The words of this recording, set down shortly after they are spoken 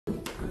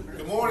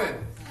morning.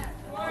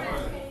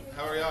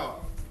 How are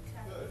y'all?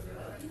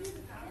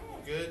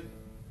 Good?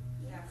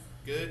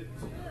 Good?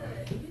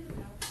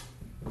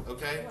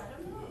 Okay?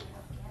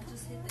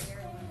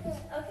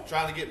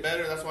 Trying to get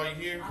better, that's why you're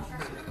here?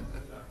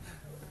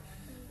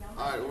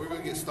 Alright, well, we're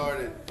going to get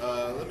started.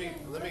 Let me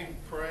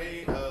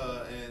pray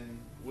and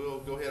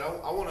we'll go ahead.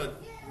 I want to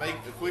make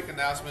a quick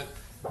announcement.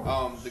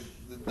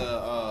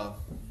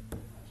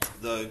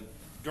 The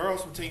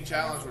Girls from Teen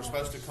Challenge were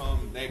supposed to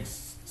come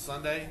next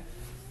Sunday,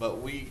 but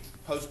we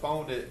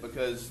postponed it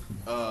because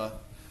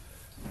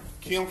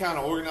Kim kind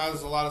of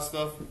organizes a lot of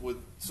stuff with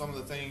some of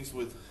the things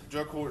with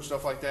drug court,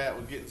 stuff like that.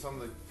 We're getting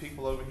some of the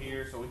people over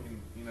here so we can,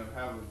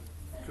 have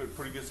a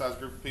pretty good sized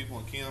group of people,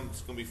 and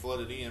Kim's going to be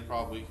flooded in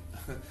probably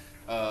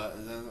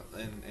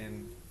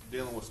and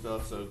dealing with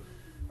stuff. So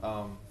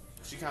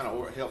she kind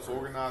of helps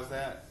organize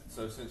that.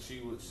 So since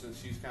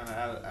she's kind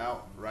of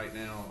out right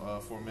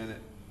now for a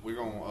minute, we're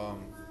going to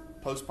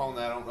postpone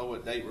that. I don't know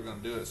what date we're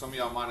going to do it. Some of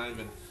y'all might not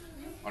even,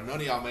 or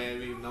none of y'all may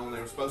have even known they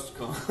were supposed to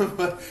come,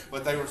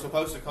 but they were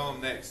supposed to come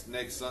next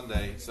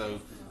Sunday. So,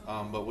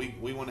 but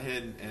we went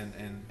ahead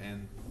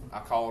and I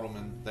called them,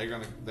 and they're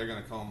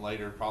gonna come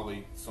later,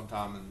 probably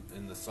sometime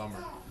in the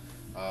summer.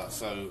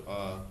 So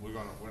we're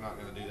not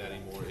gonna do that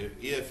anymore.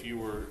 If you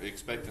were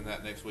expecting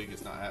that next week,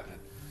 it's not happening.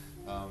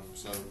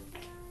 So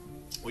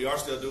we are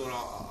still doing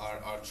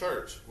our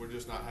church. We're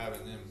just not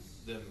having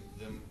them.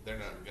 They're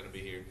not gonna be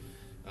here.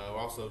 We're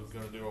also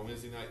gonna do our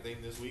Wednesday night thing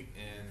this week,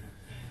 and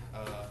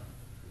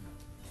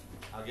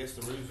I guess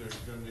the Roos are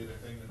going to do their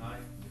thing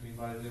tonight. If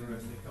anybody's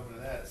interested in coming to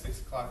that at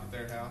 6 o'clock at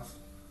their house,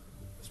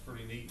 it's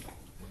pretty neat.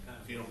 What time?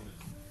 If you don't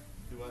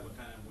do what? What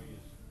time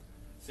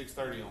Wednesday?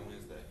 6:30 on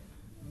Wednesday.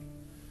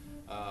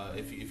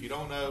 If you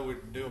don't know, we're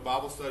doing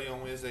Bible study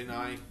on Wednesday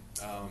night.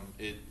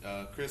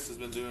 Chris has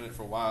been doing it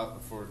for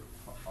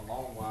a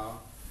long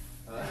while,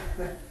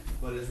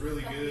 but it's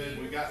really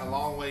good. We've gotten a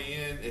long way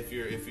in. If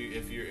you're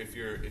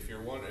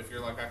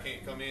like, I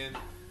can't come in,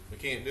 we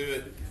can't do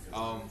it.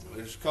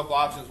 There's a couple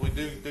options. We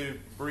do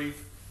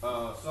brief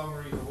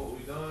summaries of what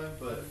we've done,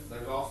 but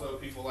there's also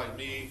people like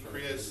me,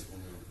 Chris,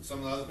 some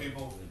of the other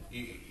people.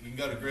 You can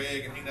go to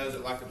Greg, and he knows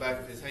it like the back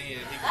of his hand. He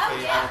can tell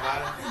you all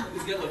about it.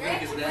 He's got to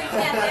break it down.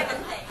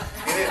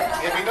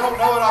 If you don't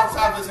know it off the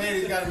top of his head,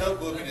 he's got a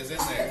notebook and it's in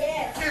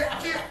there.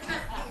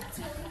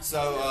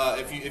 So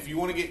if you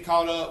want to get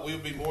caught up, we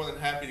would be more than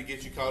happy to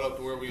get you caught up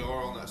to where we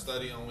are on that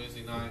study on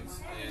Wednesday nights,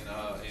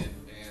 and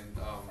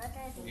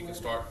you can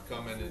start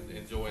coming and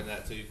enjoying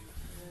that too.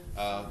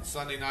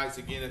 Sunday nights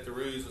again at the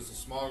Roos, it's a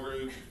small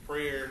group,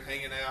 prayer,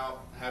 hanging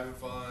out, having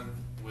fun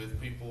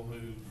with people who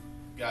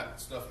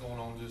got stuff going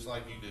on just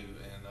like you do,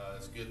 and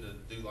it's good to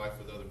do life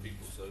with other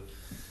people. So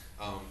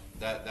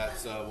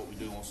that's what we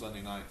do on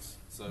Sunday nights.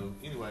 So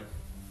anyway,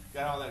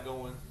 got all that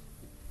going,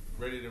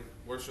 ready to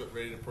worship,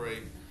 ready to pray.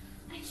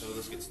 So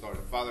let's get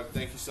started. Father,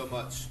 thank you so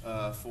much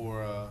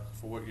for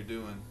what you're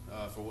doing,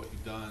 for what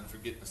you've done, for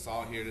getting us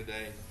all here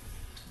today.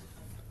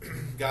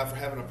 God, for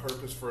having a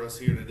purpose for us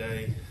here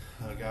today.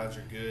 God,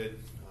 you're good.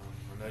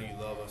 I know you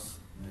love us,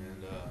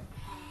 and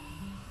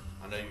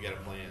I know you got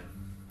a plan.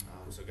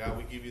 So God,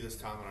 we give you this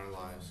time in our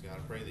lives. God, I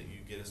pray that you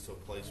get us to a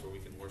place where we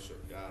can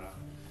worship. God,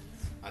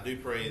 I do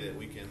pray that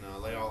we can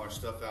lay all our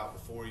stuff out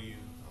before you,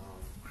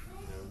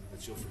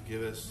 that you'll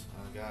forgive us,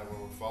 God, where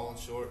we're falling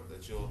short,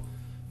 that you'll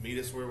meet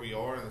us where we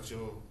are, and that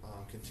you'll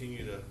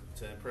continue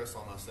to impress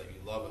on us that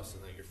you love us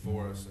and that you're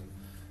for us and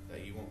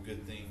that you want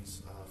good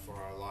things for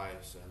our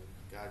lives. And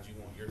God, you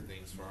want your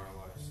things for our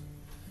lives.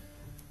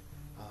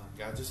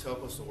 God, just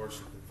help us to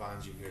worship and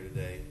find you here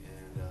today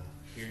and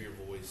hear your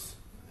voice,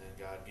 and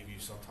God, give you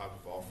some type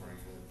of offering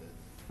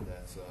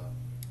that's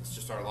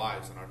just our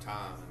lives and our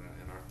time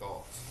and our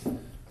thoughts.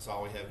 That's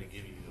all we have to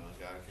give you,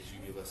 God, because you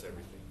give us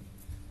everything.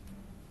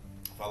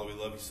 Father, we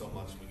love you so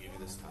much. We give you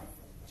this time.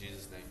 In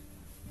Jesus' name.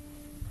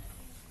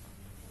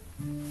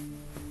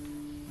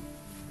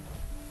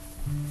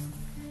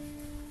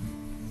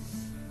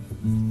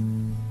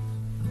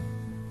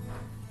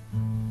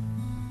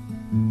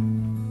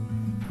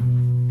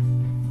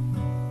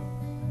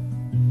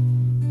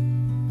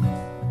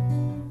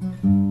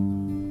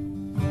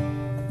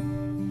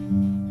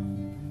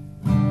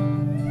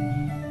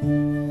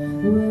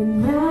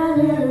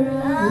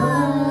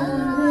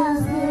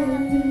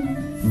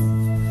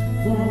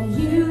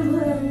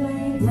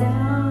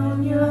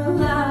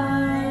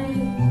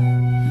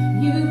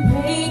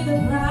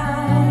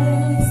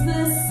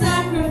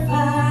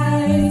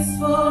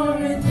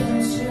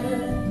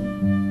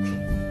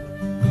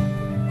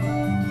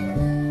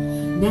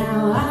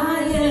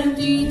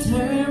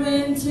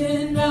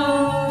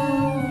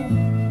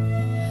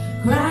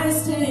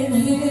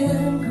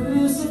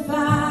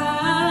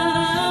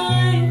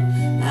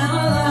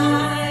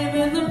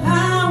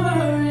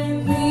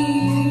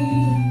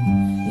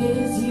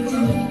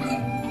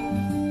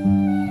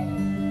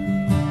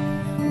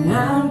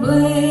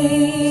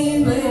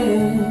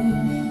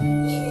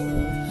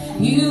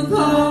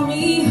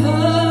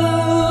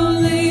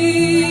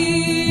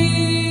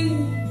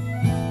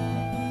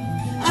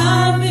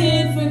 I've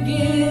been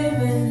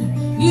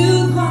forgiven.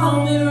 You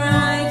call me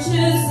right.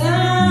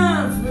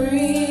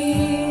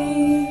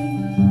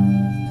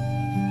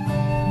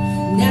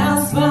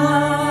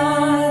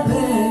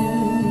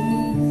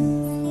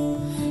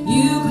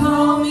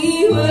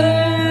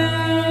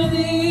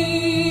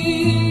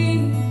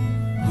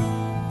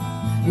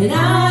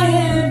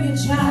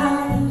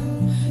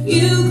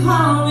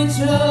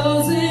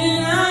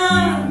 chosen,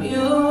 I'm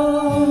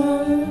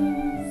yours.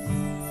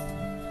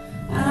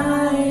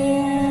 I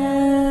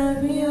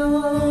am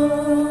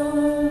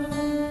yours.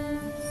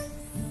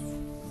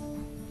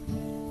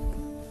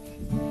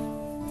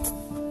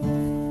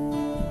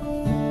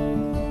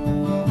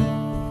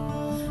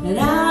 And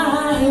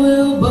I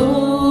will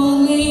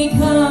boldly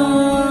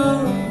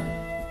come,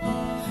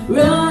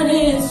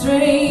 running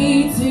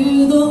straight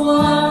to the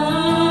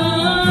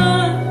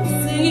one,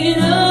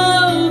 singing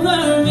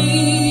over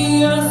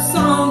me your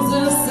songs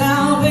of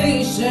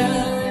salvation.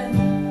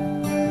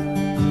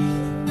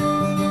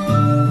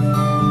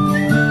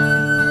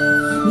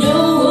 No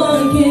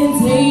one can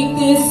take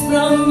this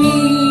from me.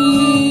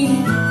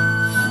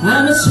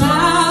 I'm a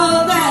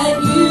child that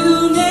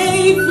you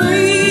made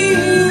free.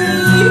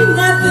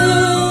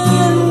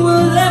 Nothing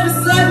will ever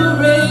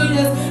separate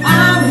us.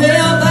 I'm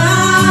held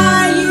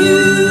by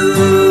you.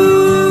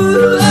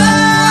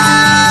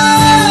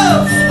 Oh,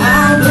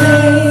 I'm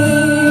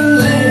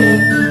blameless.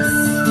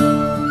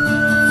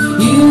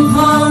 You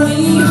call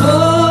me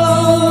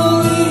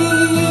holy,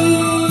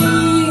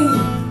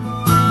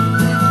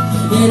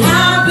 and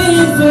I've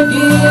been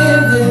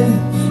forgiven.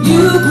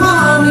 You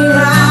call me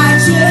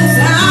righteous.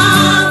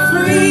 I'm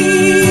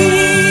free.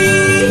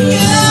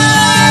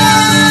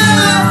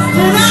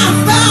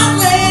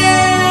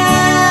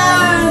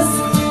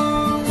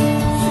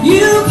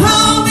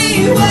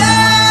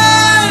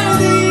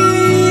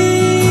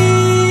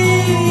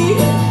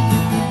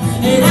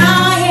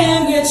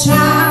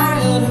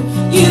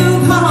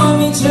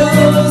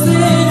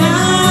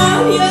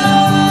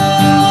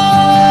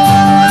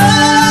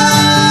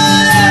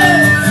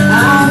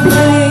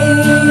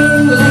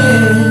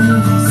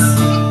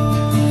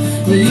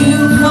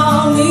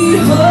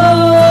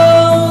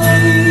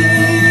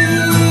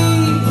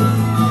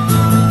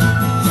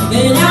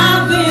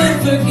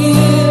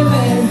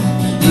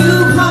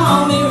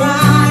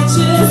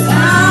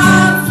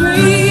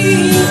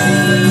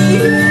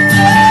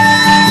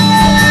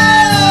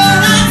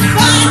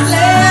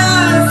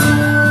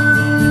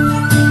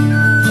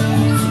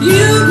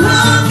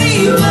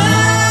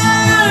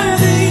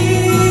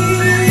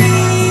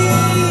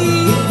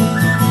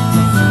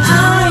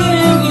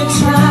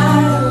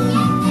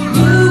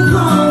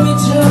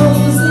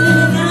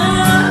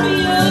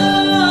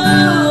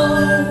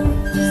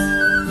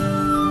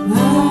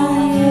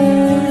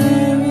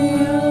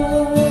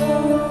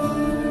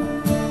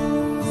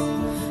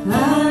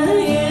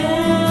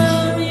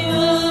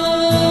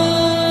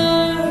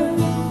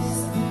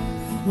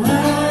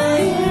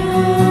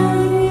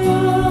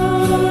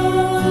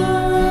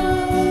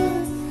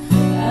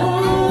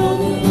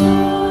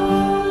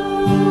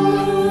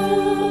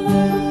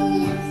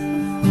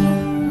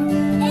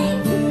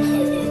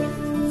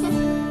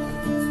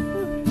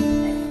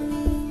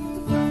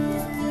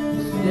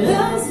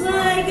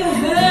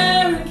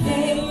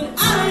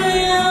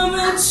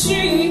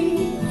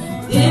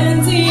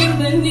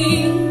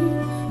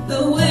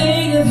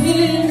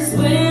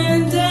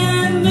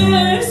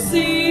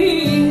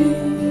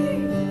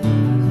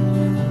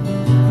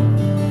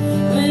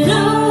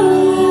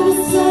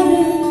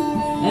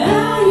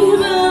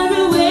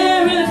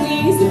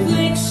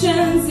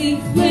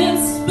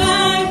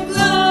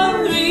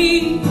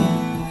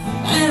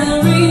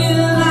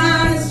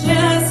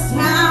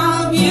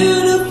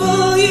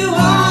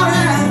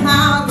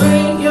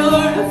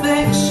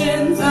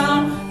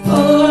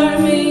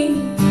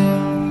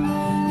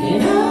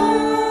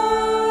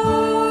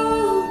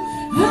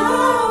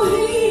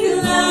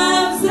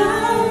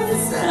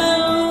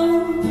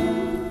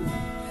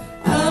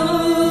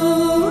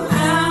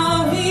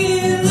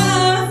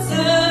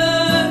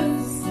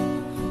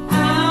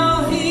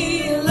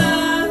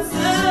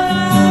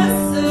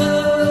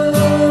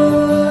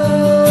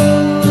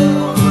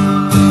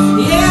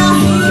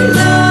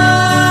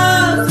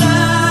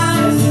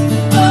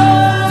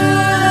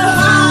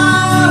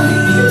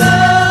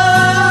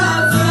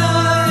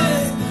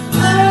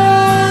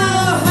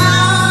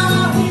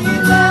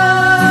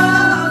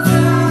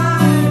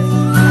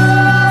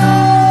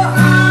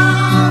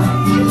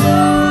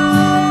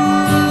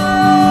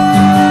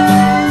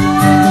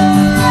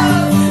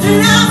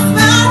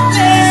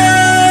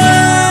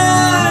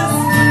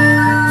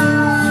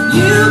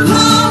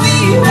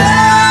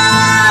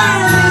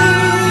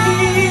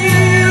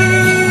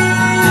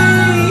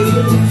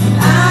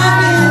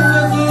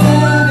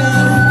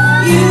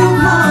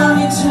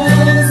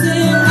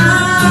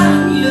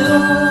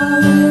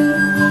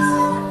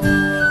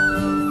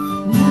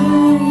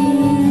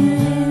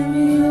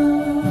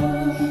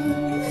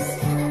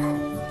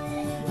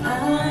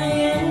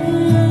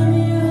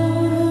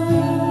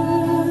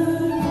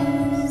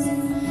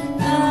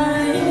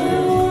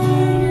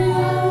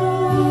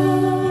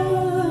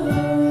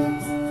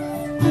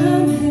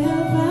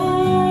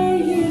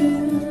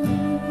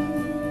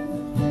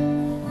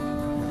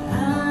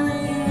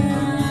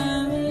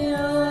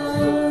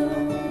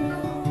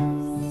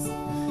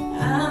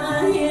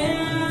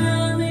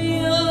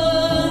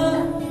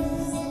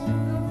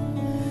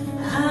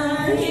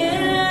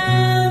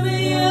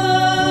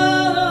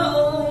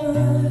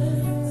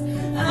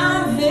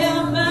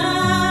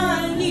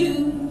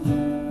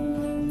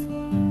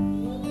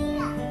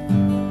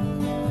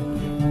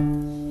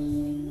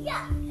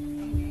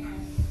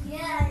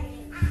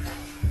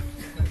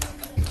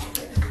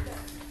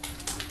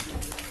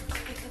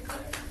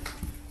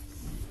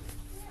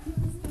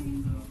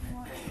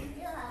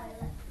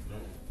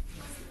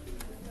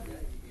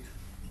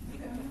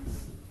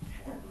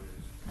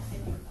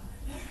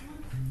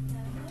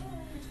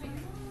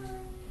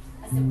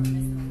 They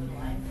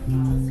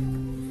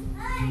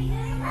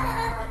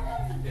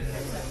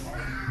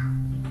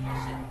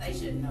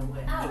should know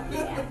it. Oh,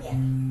 yeah.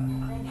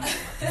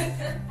 I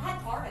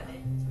had part of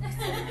it.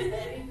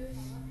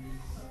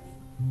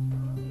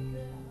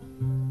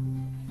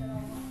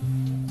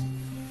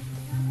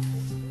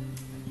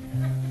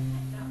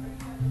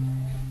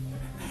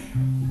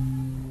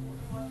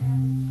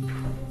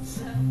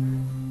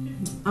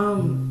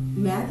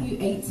 Matthew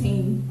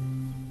 18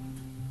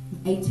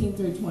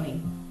 through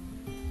 20.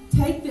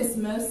 Take this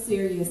most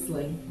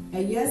seriously.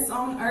 A yes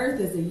on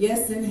earth is a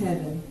yes in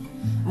heaven.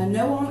 A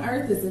no on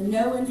earth is a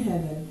no in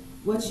heaven.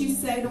 What you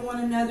say to one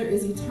another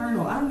is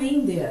eternal. I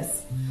mean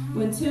this.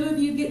 When two of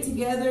you get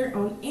together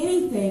on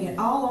anything at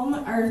all on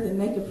the earth and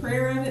make a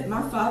prayer of it,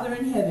 my Father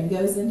in heaven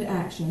goes into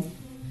action.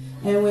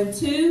 And when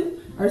 2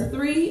 or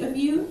 3 of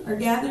you are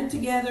gathered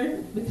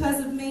together because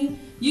of me,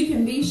 you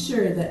can be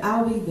sure that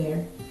I'll be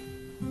there.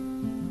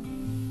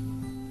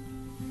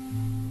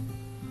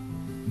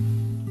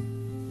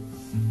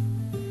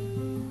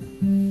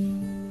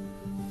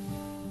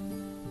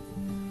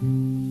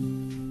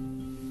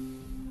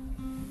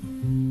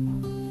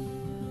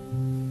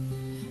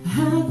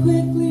 How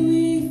quickly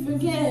we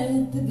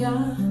forget the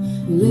God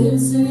who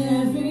lives in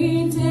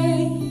every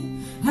day.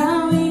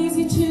 How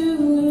easy to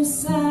lose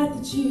sight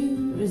that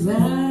you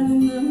reside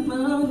in the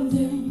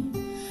mundane.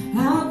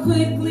 How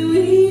quickly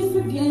we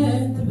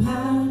forget the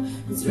power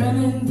that's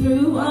running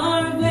through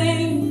our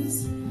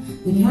veins,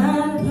 the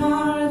kind of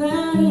power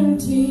that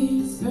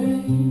empties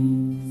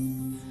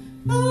grace.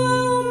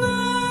 Oh,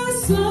 my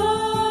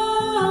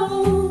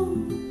soul,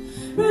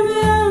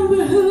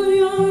 remember who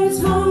you're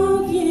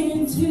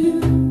talking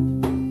to.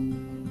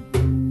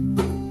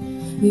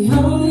 The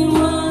only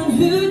one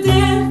who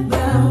death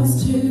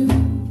bows to.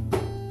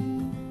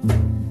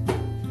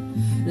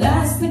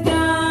 That's the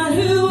God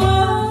who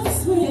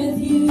walks with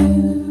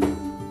you.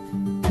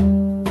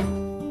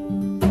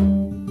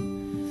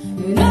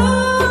 And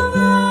oh,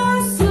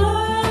 my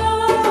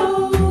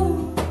soul,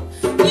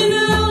 you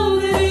know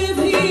that if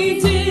he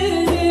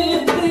did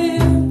it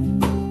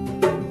then,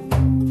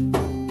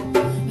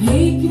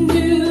 he can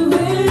do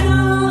it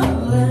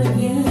all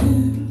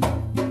again.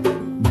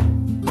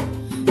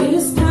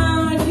 His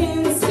power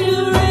can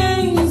still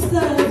raise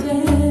the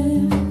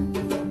dead.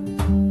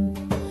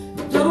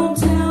 Don't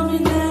tell me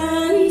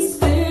that he's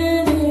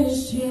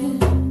finished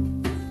yet.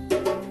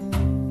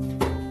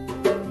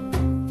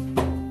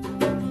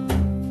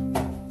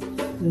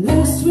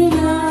 Lest we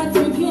not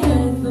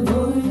forget the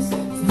voice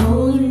that's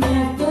holding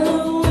back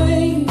the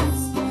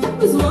waves.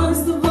 Was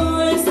once the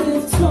voice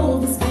that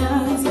told the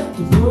skies to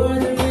pour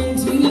them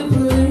into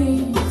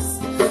place.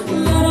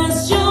 Let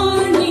us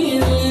join in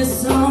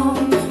this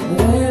song of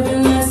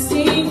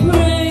everlasting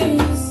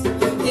praise.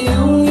 The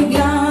only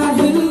God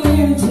who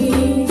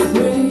empties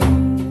grace.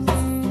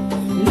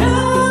 And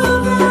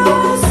oh,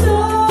 my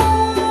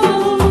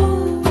soul,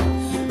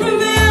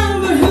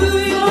 remember who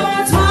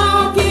you're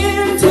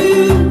talking to.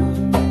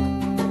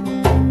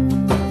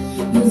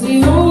 He's the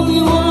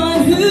only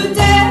one who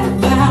death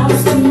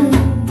bows to.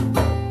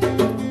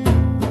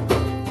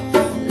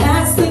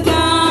 That's the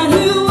God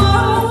who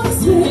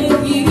walks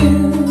with you.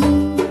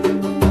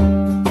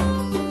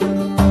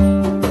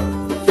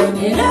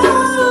 And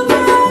oh,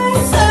 my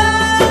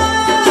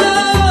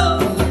soul,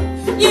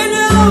 you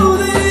know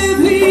that if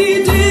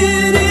he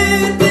did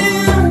it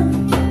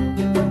then,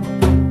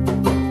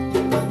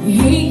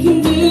 he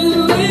can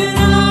do it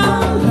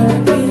all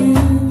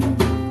again.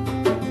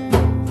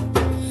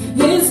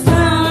 His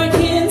power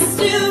can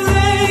still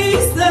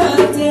raise the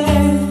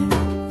dead.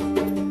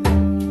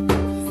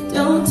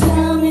 Don't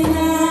tell me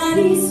that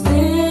he's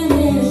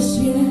finished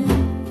yet.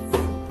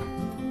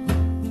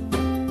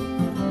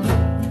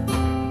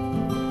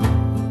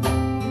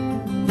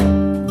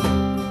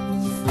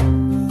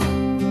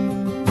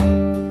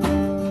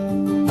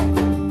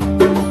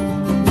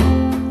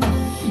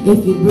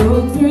 If you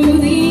broke through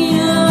the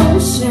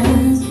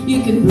oceans,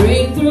 you can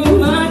break through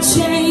my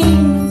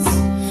chains.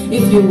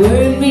 If your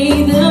word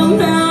made the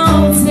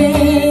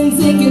mountains,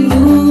 it can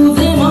move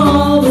them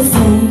all the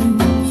same.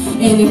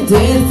 And if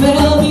death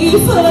fell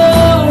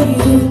before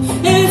you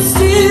and it's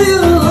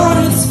still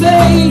on its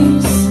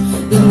face,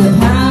 then the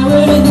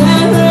power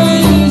that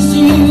raised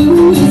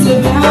you is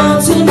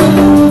about to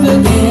move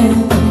again.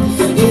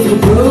 If you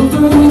broke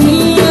through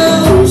the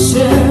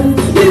ocean,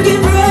 you can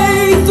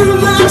break through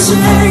my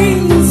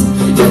chains.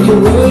 If your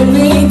word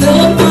made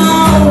the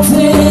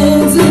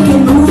mountains, it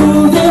can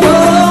move them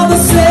all the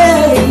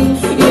same.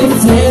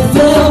 If death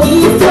fell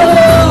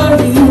before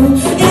you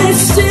and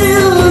it's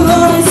still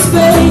on its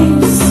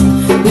face,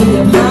 then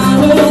the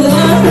power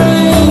that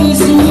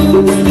raised you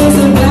is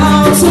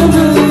about to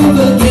move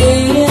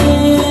again.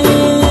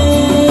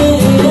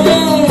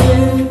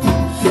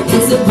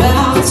 It's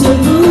about to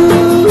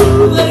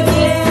move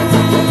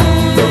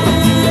again.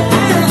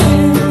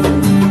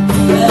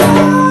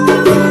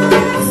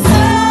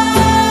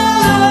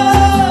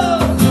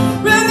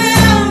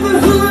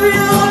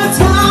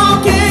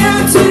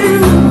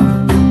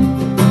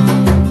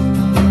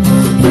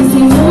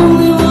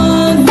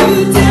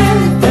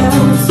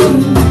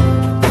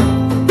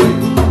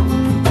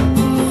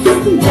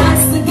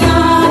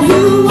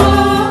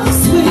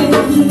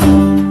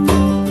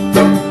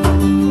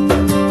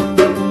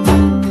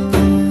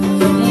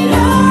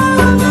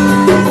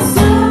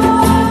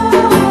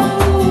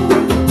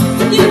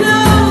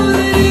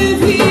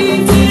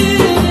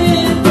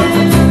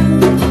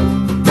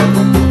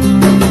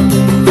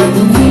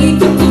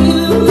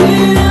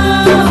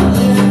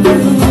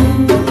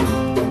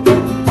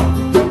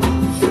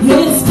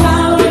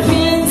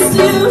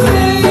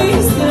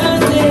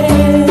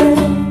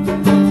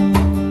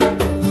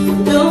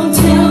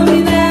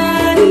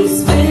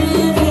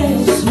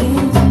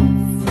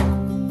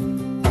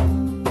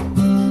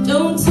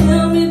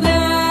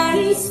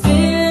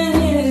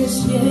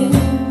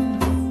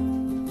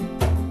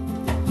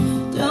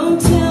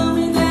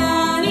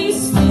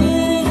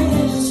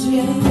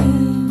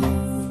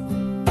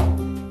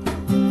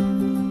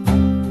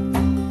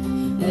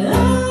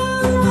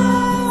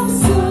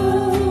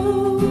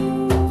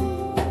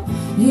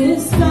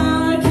 His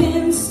power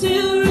can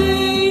still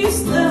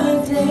raise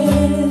the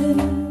dead.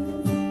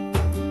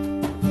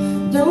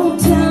 Don't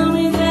tell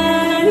me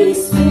that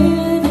he's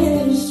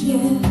finished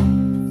yet.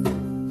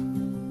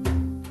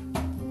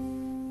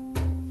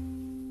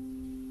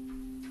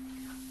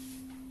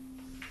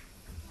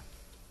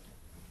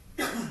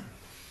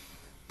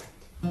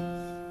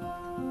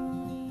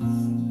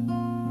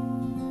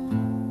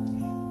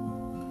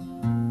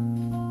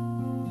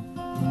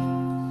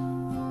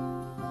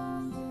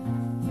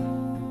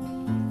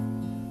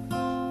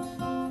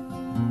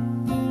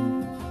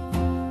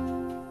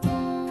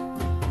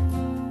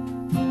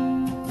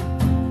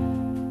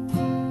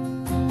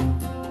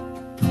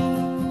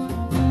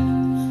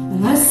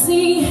 I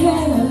see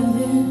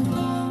heaven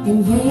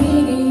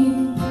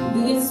invading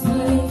this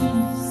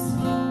place.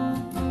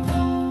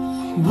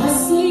 I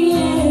see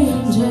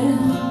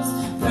angels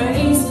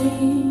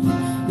praising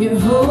your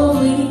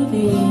holy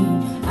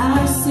name.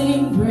 I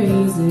sing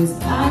praises,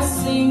 I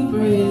sing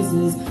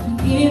praises.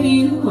 I give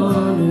you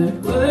honor,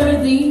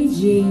 worthy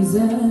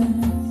Jesus.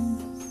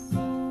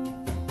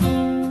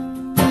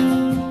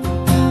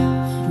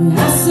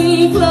 I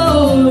see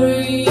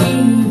glory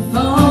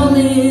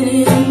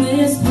falling in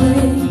this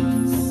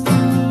place.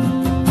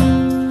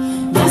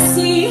 I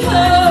see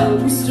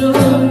hope restore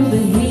the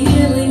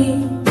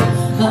healing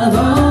of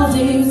all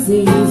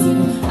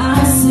diseases.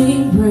 I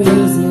sing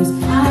praises,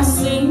 I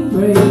sing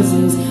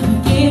praises. I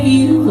give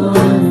you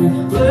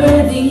honor,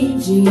 worthy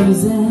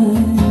Jesus.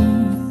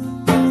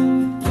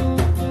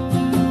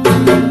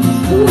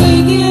 We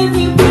give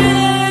you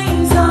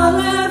praise, all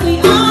of the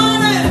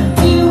honor.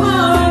 You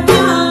are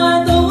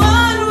God, the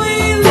one we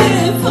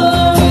live for.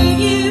 We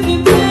give you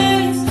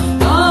praise,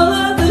 all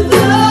of the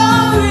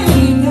glory,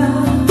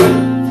 God.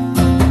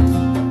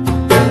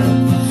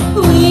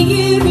 We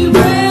give you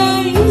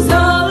praise,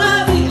 all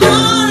of the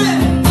honor.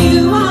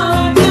 You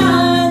are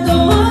God, the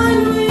one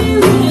we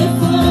live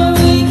for.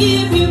 We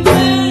give you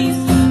praise,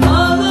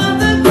 all of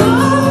the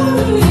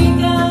glory,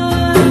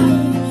 God.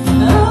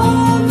 All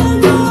of the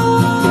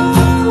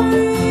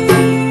glory.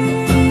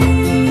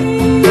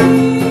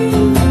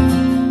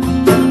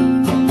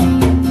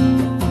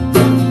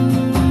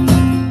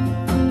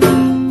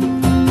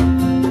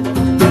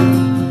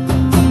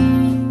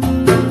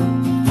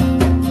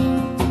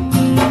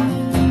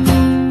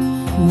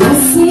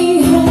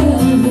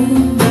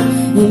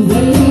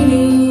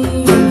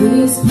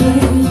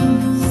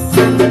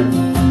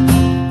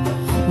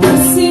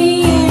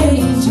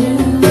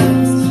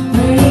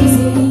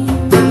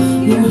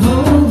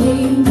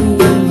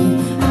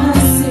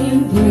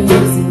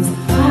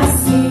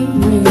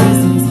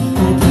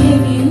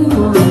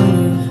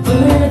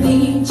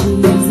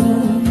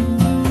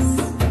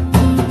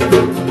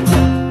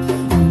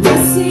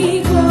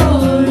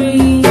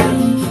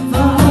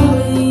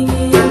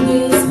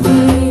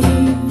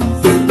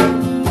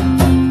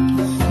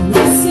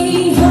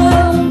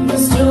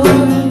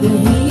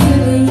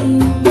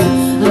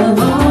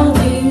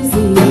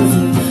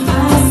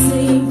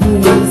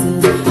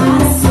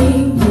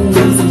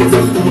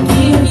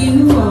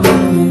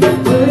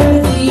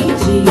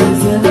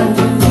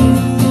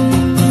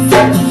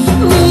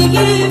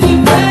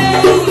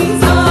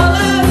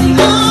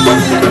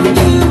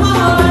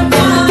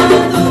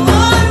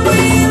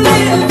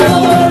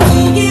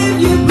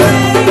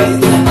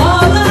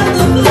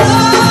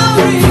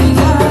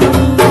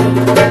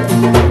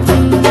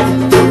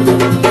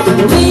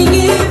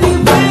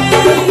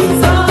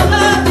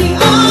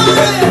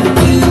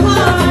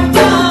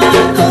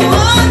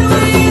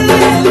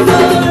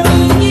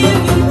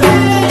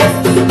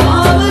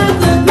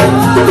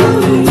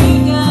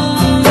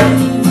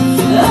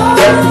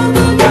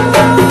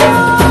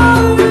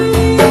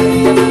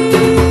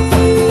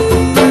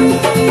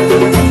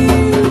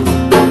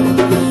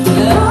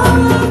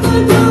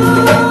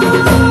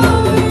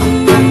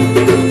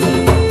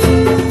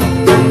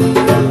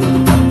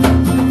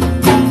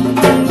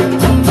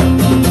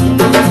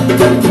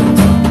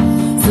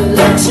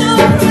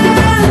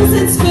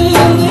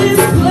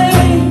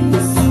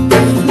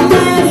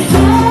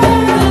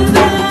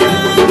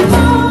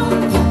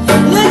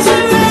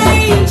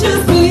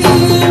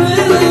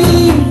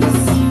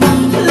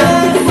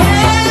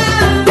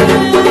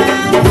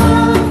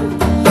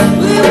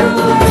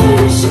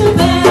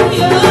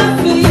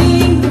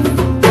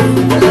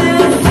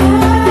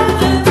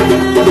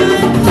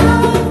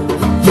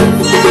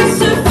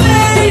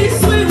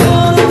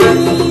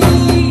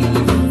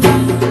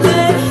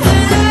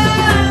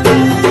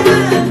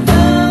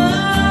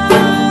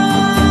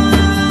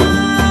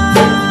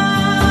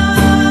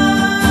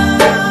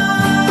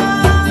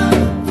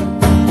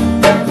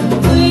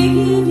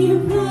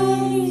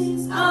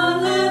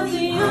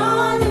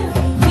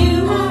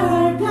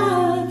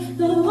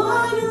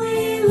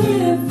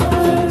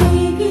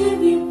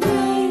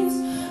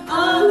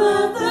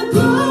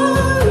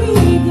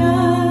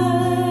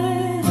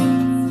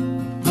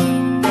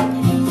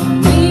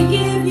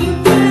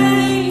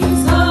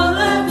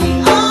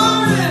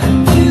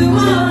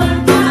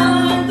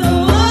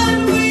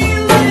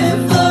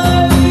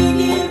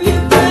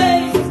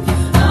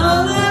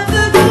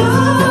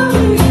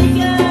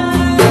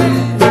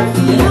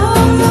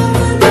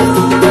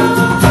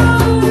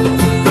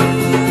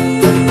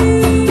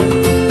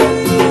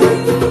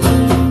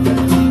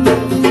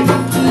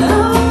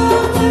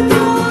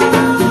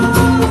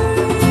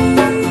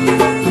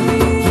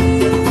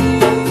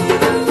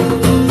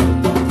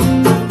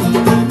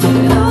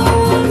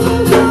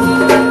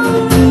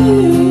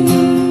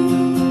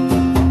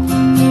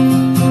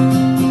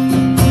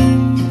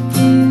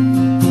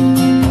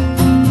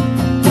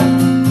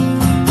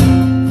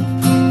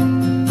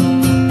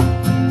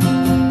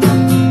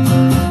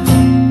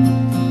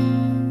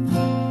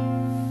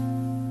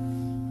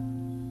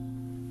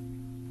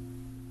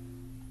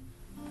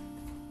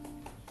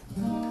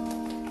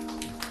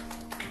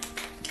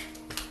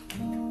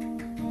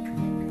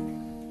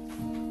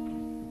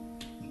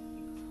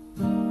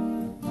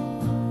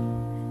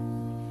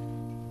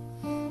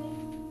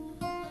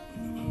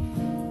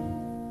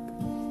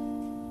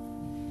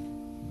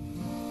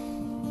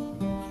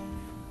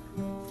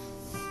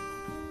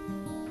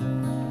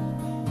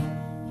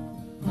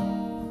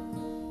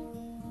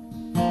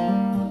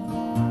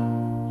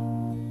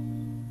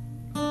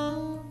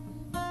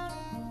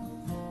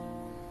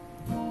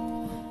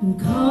 I'm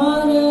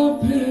caught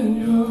up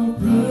in your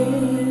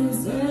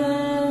presence.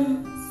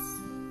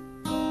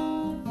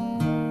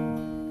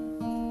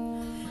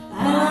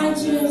 I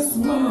just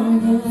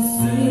wanna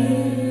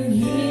sit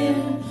here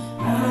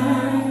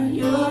at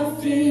your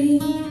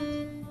feet.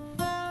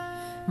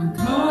 I'm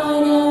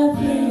caught up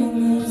in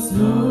this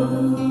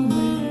holy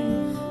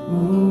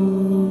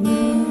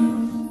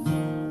moment.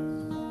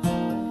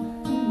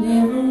 I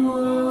never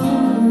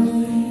wanna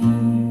leave.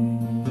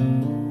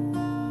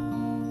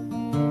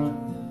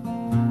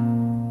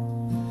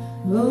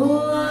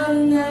 Oh,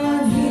 I'm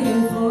not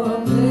here for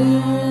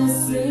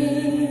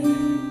blessings.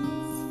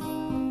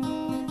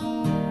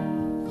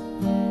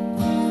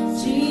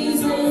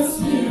 Jesus,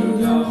 you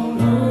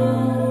don't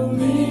owe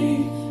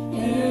me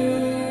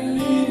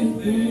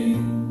anything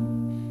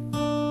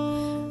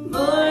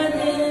more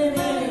than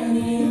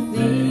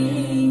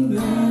anything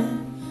that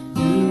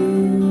you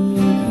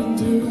can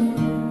do.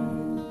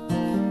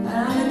 I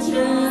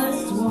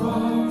just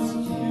want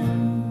you.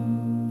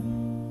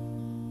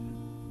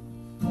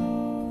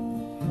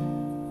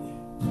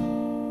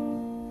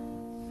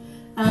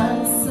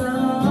 I'm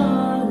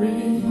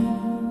sorry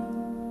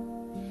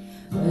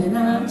when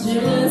I've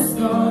just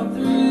gone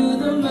through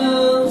the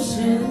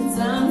motions.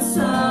 I'm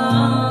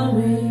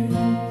sorry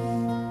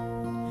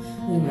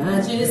when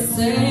I just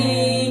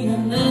sang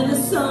another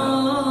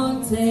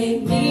song.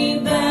 Take me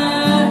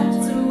back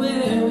to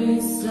where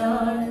we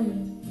started.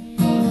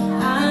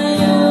 I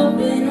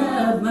open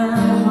up my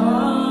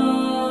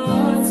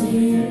heart to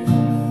you.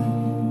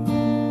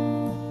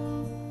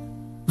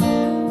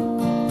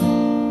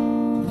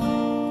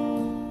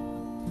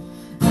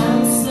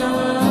 I'm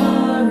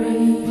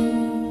sorry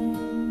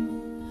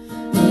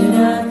when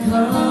I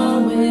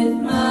come with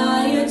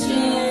my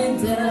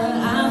agenda.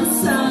 I'm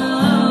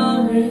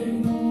sorry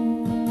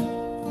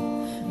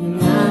when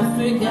I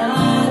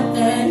forgot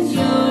that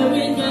you're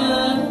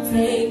enough.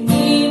 Take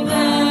me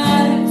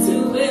back to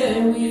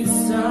where we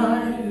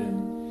started.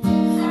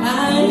 I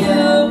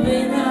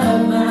open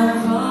up my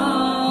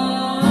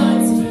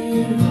heart to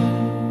you.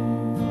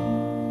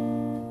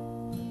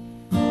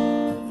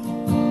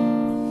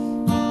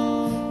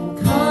 I'm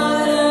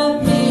caught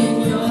up in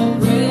your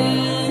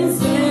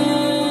presence.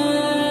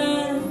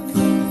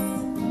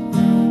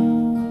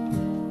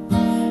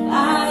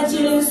 I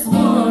just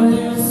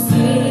wanna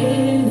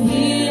sit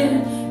here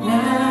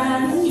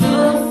at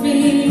your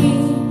feet.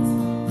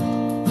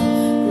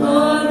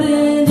 More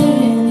than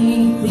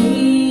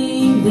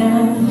anything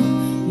that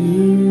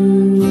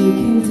you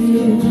can do,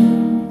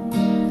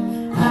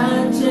 I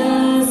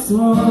just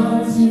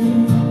want you.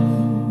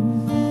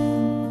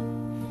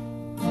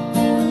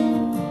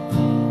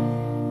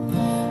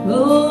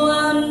 Oh,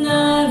 I'm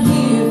not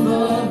here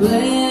for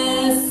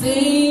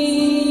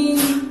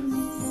blessings.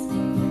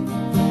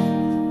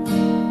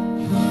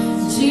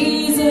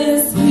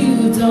 Jesus,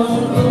 you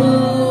don't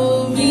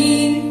owe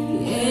me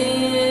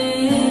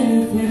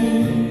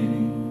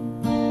anything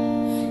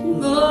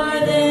more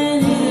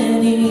than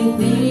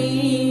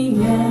anything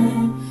that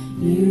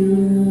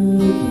you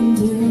can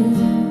do.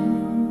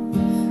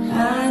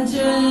 I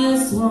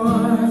just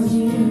want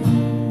you.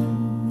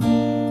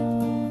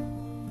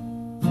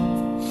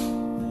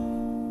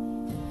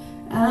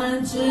 I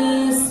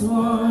just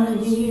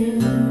want you.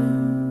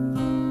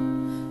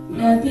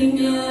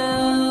 Nothing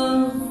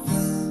else.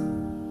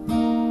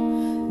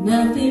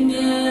 Nothing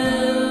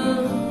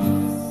else.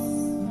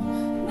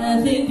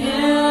 Nothing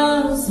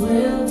else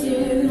will do.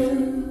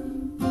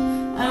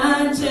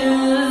 I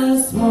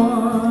just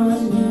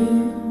want you.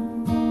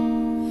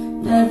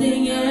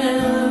 Nothing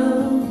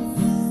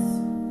else.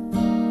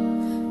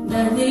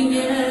 Nothing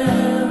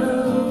else.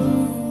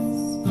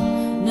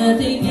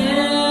 Nothing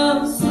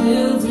else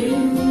will do.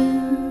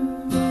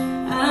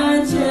 I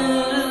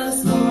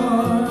just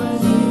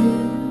want you.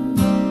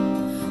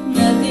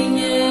 Nothing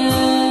else.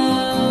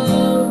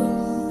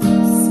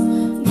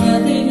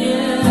 Nothing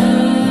else.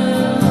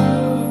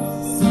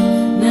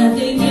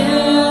 Nothing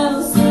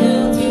else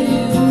will do.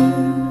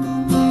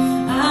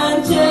 I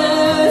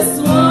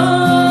just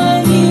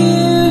want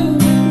you.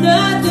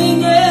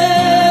 Nothing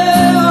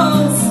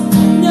else.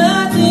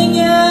 Nothing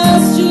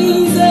else,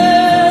 Jesus.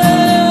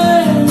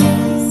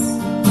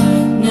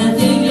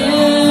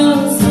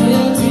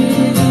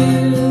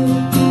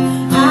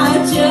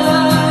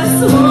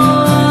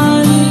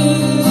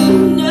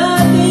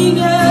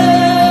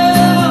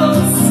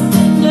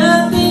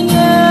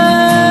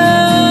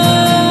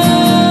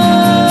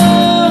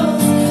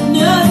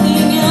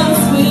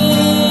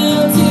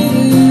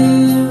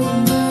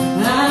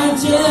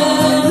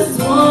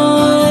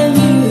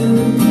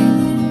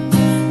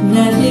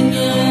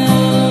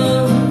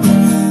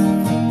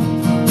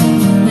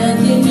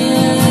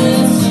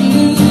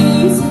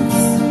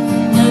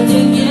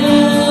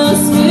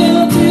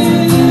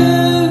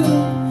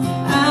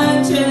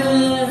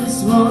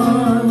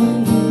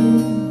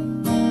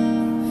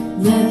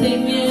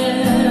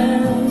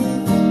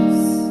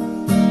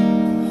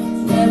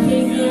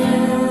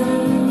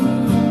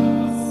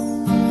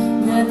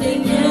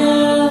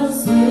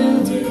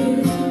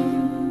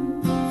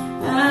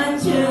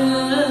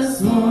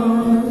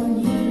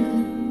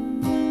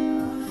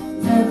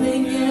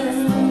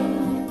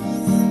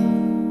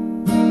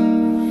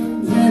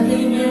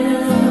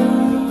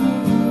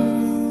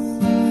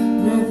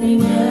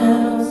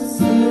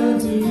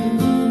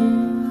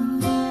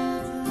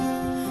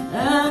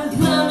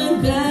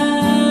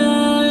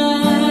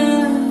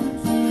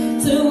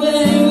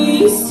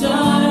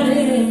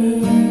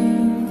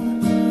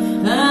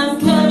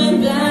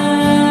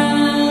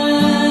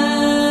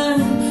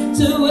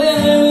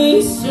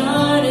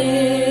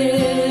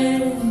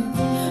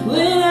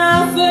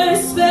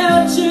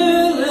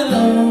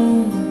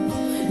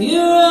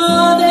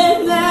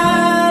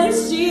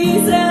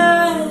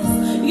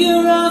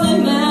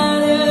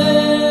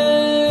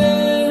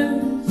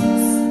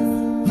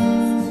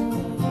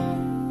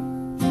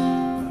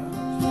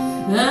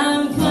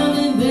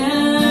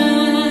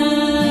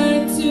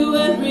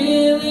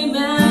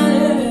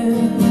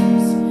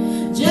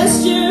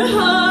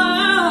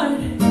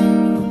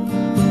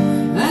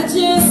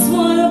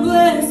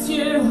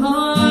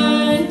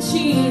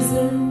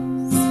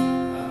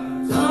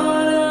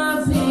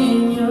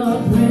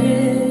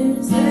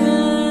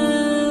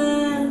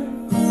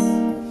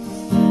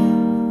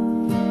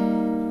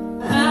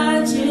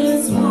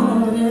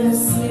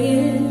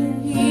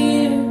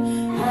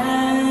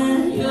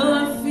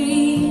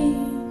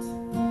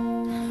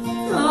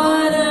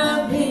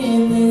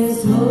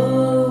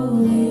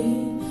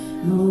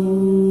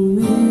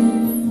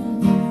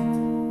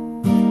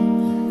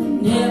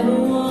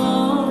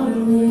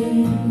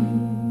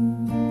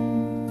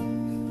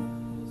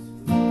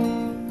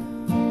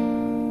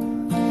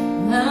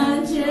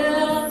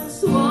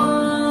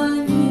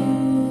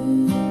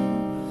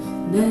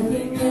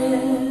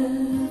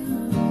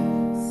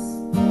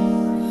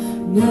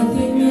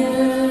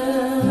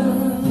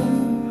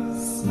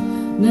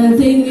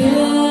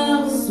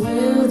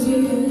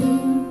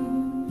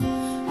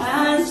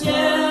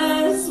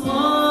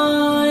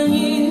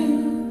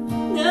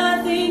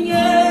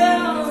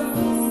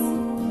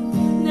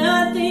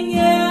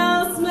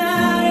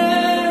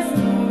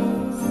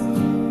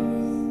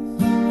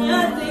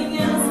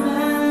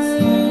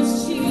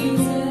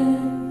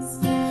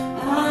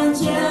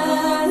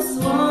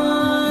 just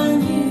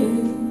want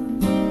you,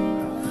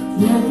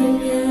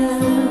 nothing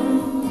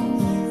else,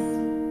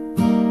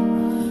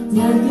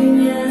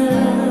 nothing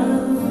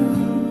else,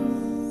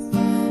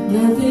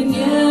 nothing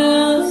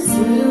else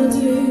will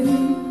do.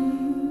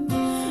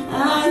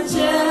 I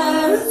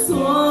just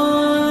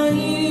want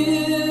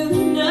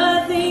you,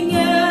 nothing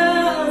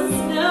else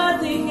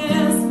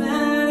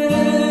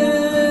matters.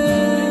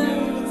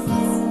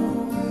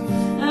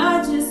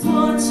 I just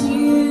want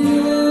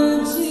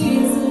you,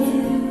 Jesus.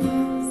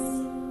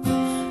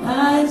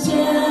 I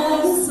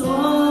just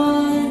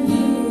want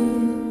you.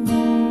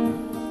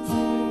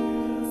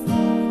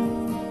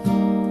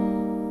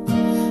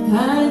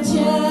 I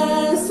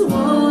just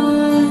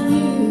want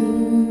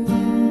you.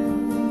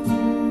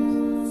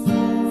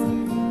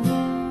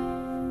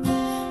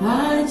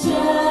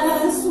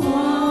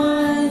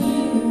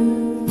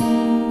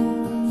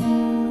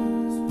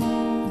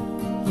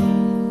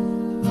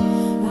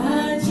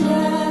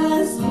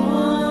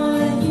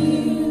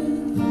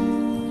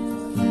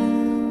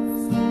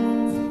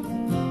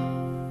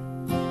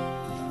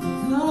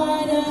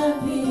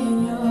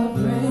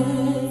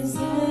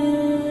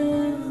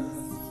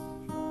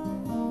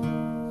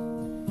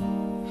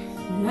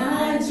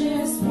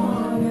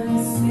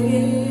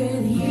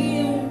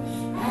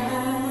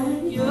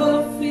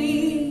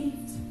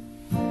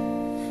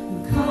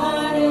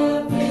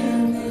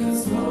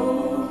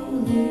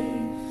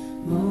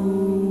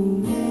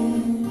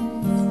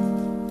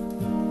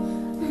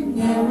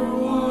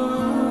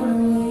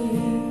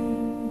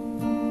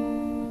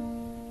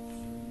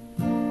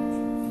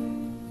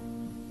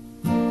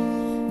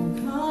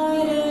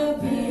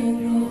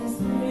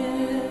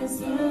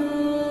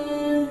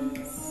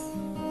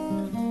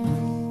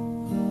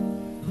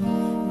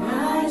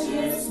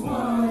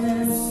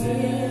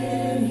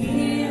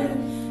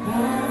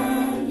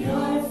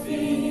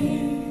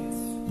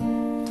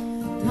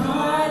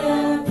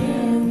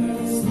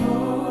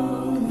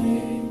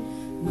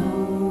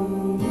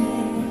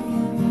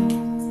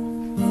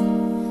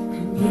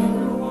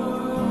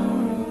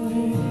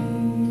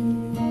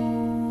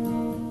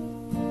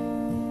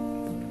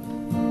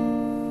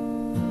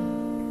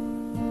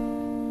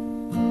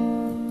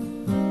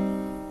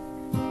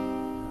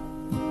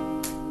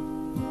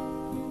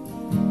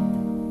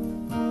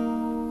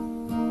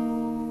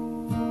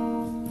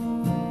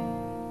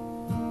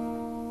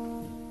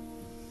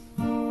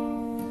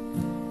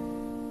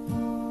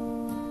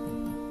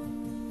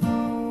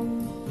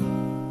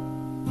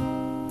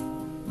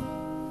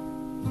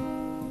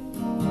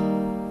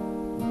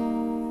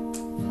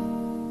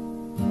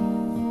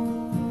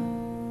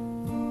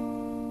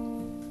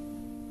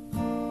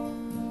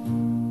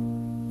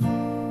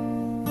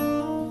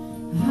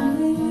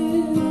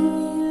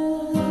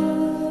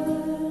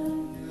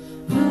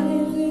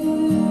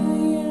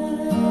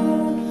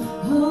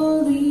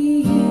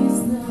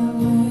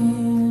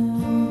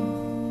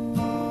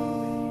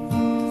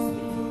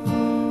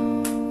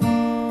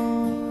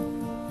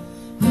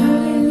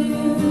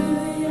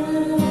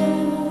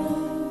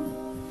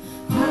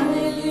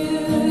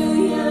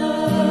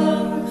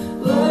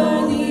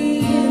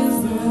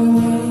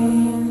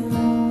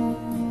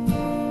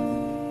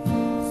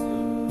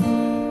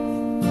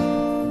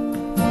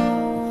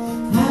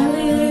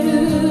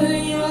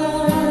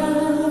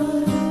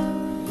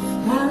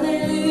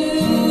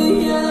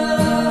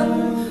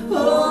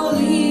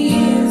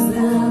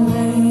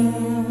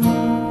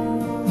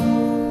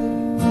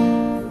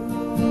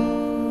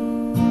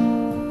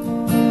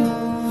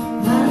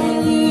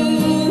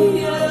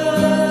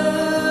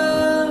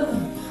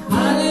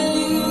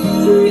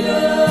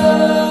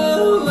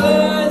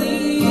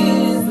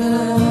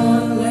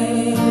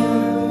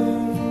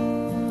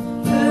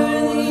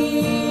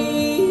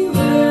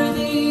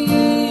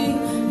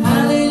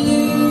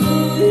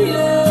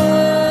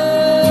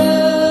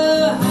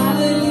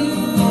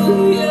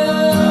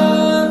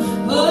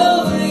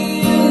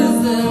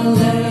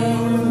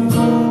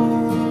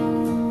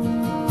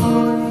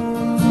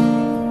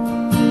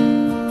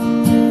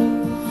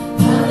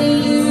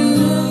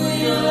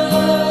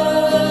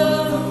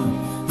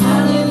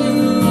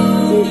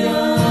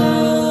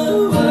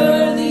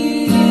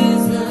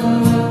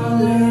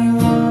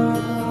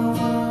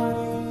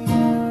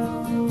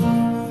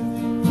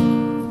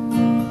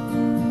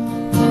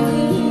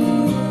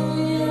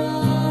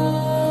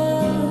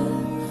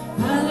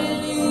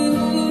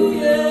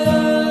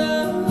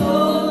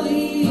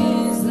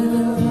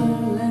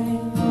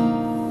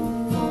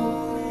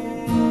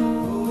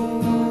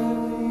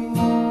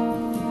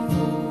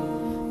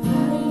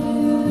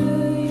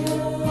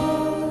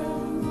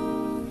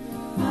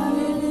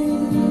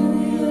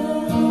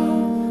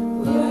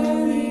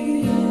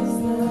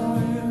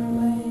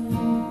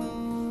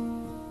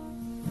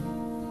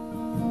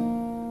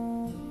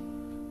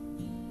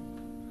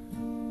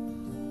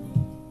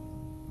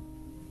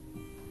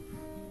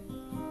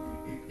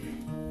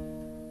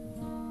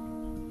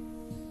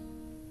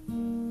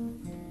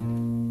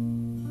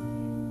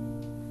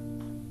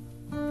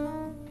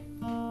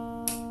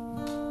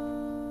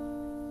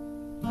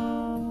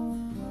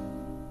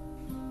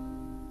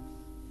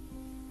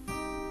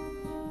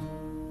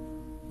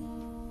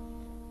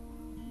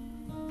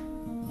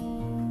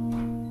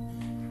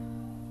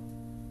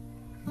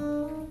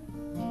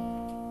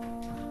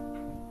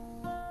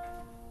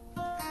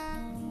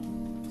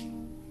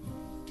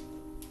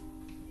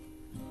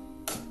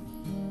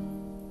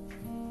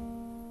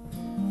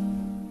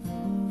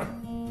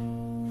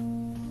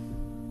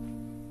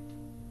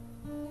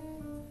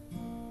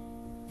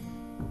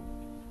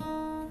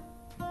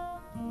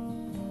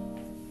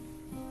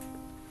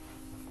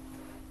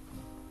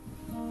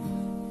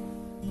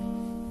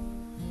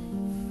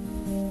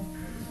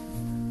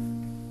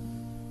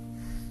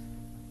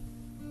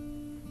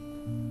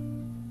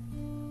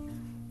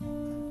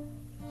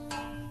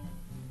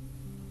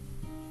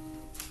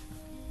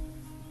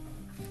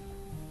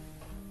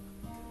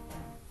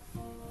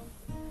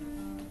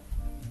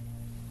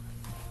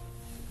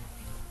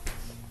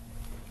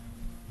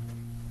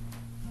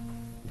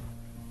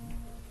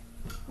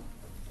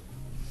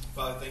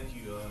 thank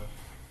you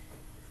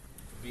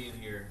for being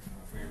here,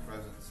 for your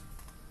presence.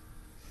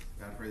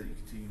 God, I pray that you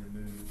continue to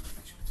move,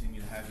 that you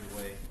continue to have your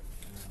way.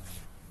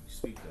 You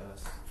speak to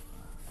us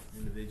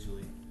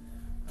individually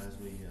as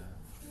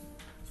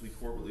we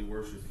corporately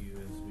worship you,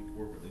 as we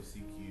corporately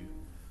seek you.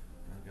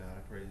 God,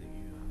 I pray that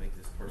you make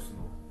this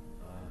personal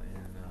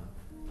and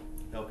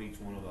help each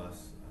one of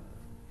us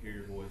hear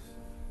your voice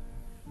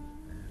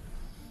and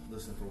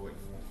listen for what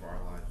you want for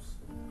our lives.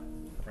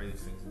 I pray these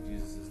things in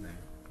Jesus'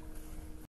 name.